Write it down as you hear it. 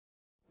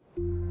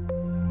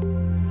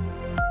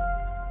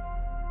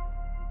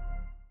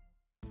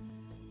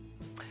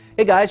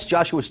Hey guys,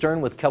 Joshua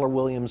Stern with Keller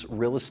Williams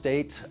Real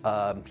Estate,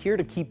 here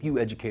to keep you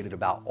educated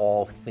about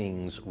all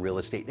things real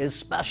estate,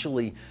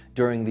 especially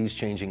during these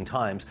changing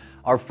times.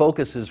 Our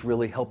focus is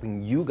really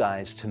helping you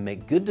guys to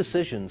make good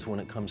decisions when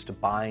it comes to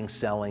buying,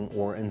 selling,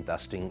 or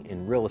investing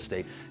in real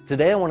estate.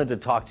 Today I wanted to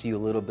talk to you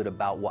a little bit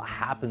about what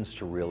happens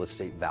to real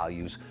estate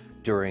values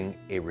during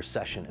a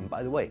recession. And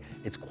by the way,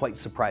 it's quite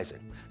surprising.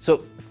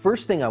 So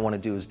first thing I want to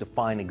do is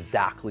define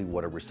exactly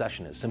what a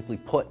recession is. Simply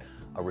put,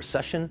 a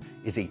recession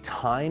is a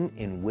time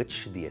in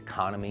which the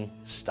economy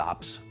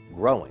stops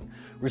growing.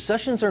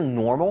 Recessions are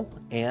normal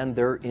and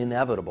they're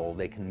inevitable.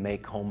 They can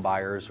make home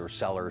buyers or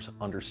sellers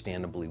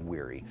understandably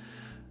weary.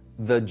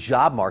 The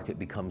job market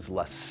becomes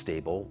less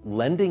stable,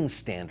 lending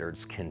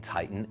standards can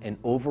tighten, and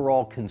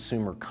overall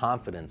consumer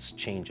confidence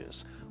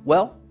changes.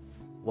 Well,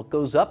 what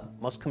goes up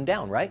must come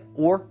down, right?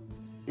 Or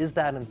is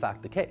that in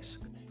fact the case?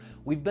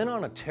 We've been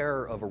on a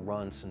terror of a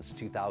run since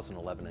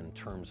 2011 in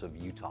terms of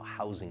Utah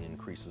housing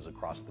increases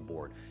across the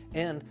board.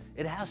 And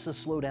it has to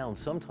slow down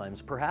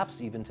sometimes, perhaps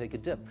even take a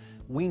dip.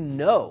 We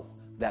know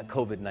that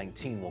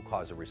COVID-19 will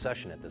cause a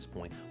recession at this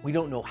point. We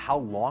don't know how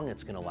long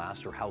it's going to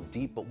last or how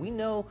deep, but we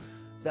know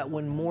that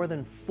when more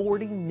than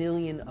 40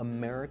 million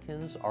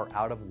Americans are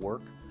out of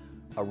work,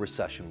 a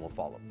recession will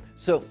follow.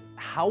 So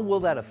how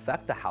will that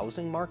affect the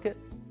housing market?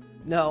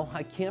 No,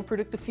 I can't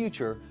predict the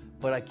future,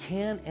 but I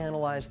can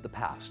analyze the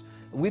past.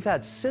 We've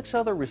had 6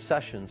 other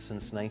recessions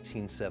since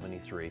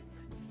 1973.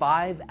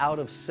 5 out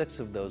of 6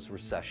 of those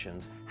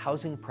recessions,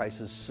 housing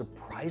prices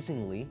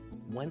surprisingly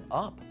went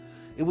up.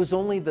 It was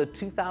only the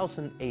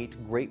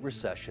 2008 Great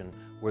Recession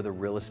where the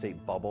real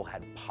estate bubble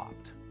had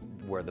popped,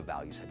 where the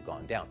values had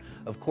gone down.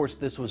 Of course,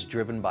 this was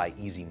driven by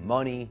easy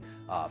money,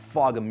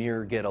 fog a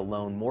mirror, get a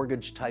loan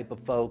mortgage type of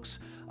folks,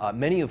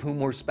 many of whom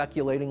were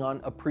speculating on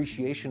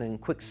appreciation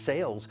and quick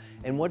sales.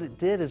 And what it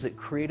did is it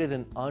created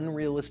an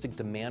unrealistic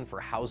demand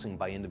for housing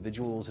by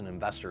individuals and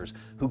investors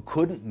who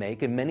couldn't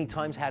make, and many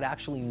times had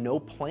actually no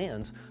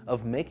plans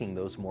of making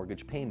those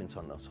mortgage payments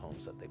on those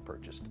homes that they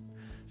purchased.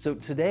 So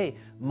today,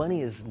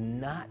 money is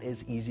not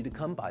as easy to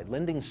come by.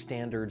 Lending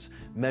standards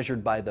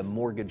measured by the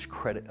Mortgage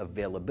Credit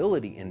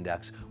Availability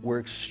Index were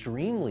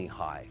extremely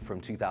high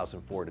from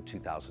 2004 to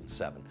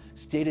 2007.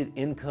 Stated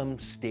income,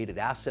 stated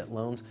asset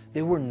loans,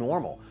 they were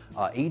normal.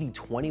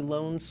 80-20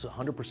 loans,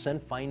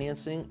 100%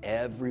 financing,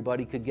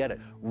 everybody could get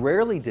it.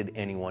 Rarely did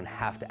anyone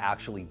have to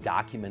actually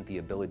document the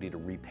ability to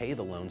repay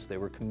the loans they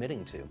were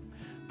committing to.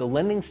 The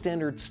lending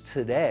standards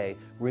today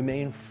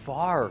remain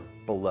far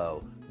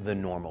below the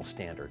normal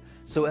standard.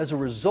 So as a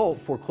result,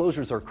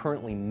 foreclosures are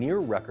currently near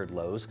record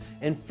lows,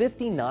 and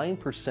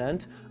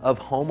 59% of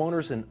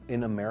homeowners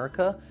in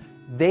America,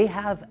 they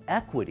have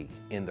equity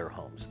in their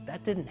homes.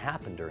 That didn't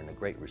happen during the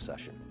Great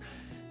Recession.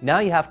 Now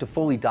you have to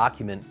fully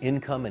document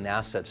income and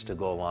assets to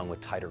go along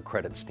with tighter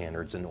credit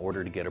standards in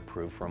order to get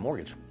approved for a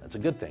mortgage. That's a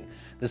good thing.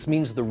 This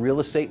means the real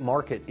estate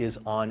market is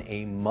on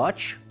a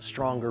much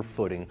stronger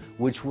footing,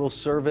 which will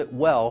serve it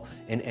well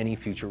in any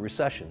future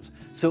recessions.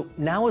 So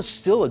now is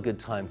still a good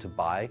time to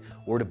buy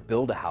or to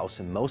build a house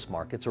in most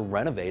markets or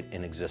renovate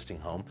an existing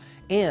home.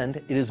 And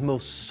it is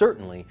most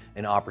certainly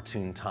an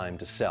opportune time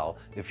to sell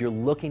if you're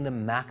looking to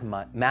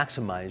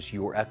maximize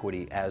your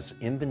equity, as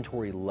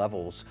inventory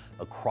levels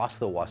across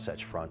the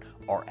Wasatch Front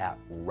are at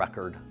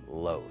record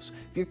lows.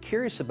 If you're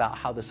curious about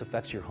how this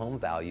affects your home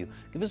value,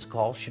 give us a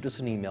call, shoot us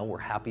an email. We're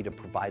happy to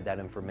provide that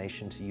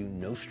information to you.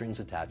 No strings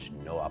attached,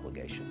 no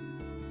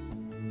obligation.